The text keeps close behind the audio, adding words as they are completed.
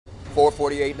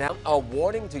4:48 now. A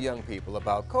warning to young people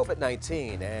about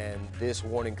COVID-19, and this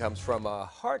warning comes from a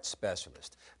heart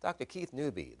specialist. Dr. Keith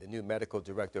Newby, the new medical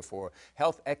director for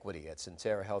health equity at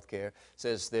Centera Healthcare,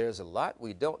 says there's a lot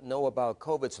we don't know about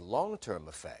COVID's long-term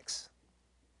effects.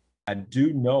 I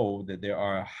do know that there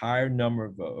are a higher number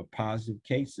of positive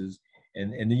cases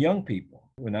in the young people.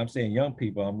 When I'm saying young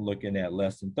people, I'm looking at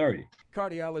less than 30.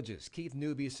 Cardiologist Keith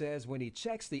Newby says when he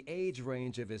checks the age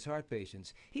range of his heart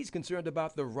patients, he's concerned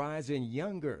about the rise in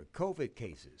younger COVID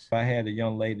cases. I had a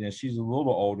young lady, and she's a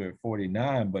little older at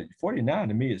 49, but 49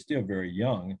 to me is still very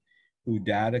young, who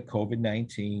died of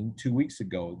COVID-19 2 weeks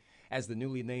ago. As the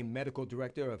newly named medical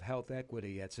director of health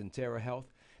equity at Centera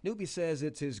Health, Newby says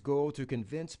it's his goal to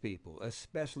convince people,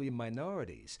 especially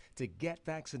minorities, to get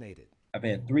vaccinated. I've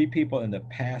had 3 people in the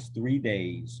past 3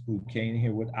 days who came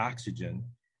here with oxygen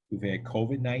who've had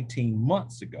COVID-19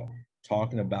 months ago,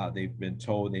 talking about they've been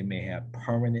told they may have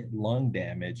permanent lung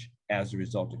damage as a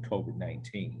result of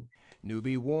COVID-19.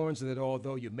 Newby warns that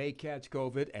although you may catch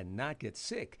COVID and not get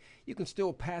sick, you can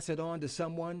still pass it on to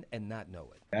someone and not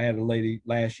know it. I had a lady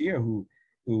last year who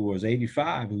was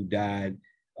 85 who died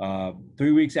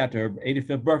 3 weeks after her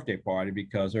 85th birthday party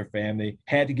because her family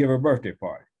had to give her a birthday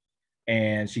party.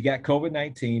 And she got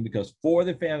COVID-19 because 4 of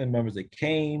the family members that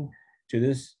came to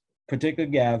this particular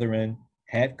gathering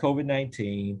had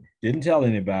COVID-19, didn't tell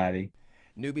anybody.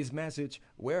 Newby's message: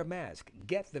 wear a mask,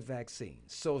 get the vaccine,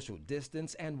 social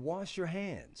distance, and wash your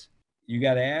hands. You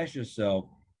got to ask yourself,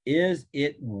 is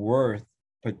it worth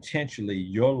potentially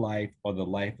your life or the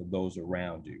life of those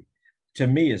around you? To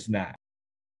me, it's not.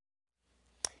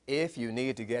 If you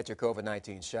need to get your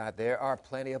COVID-19 shot, there are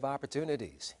plenty of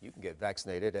opportunities. You can get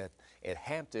vaccinated at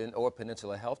Hampton or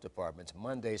Peninsula Health Departments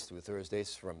Mondays through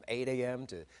Thursdays from 8 a.m.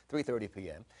 to 3:30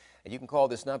 p.m. And you can call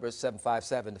this number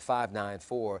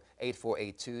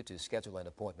 757-594-8482 to schedule an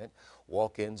appointment.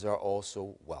 Walk-ins are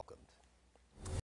also welcome.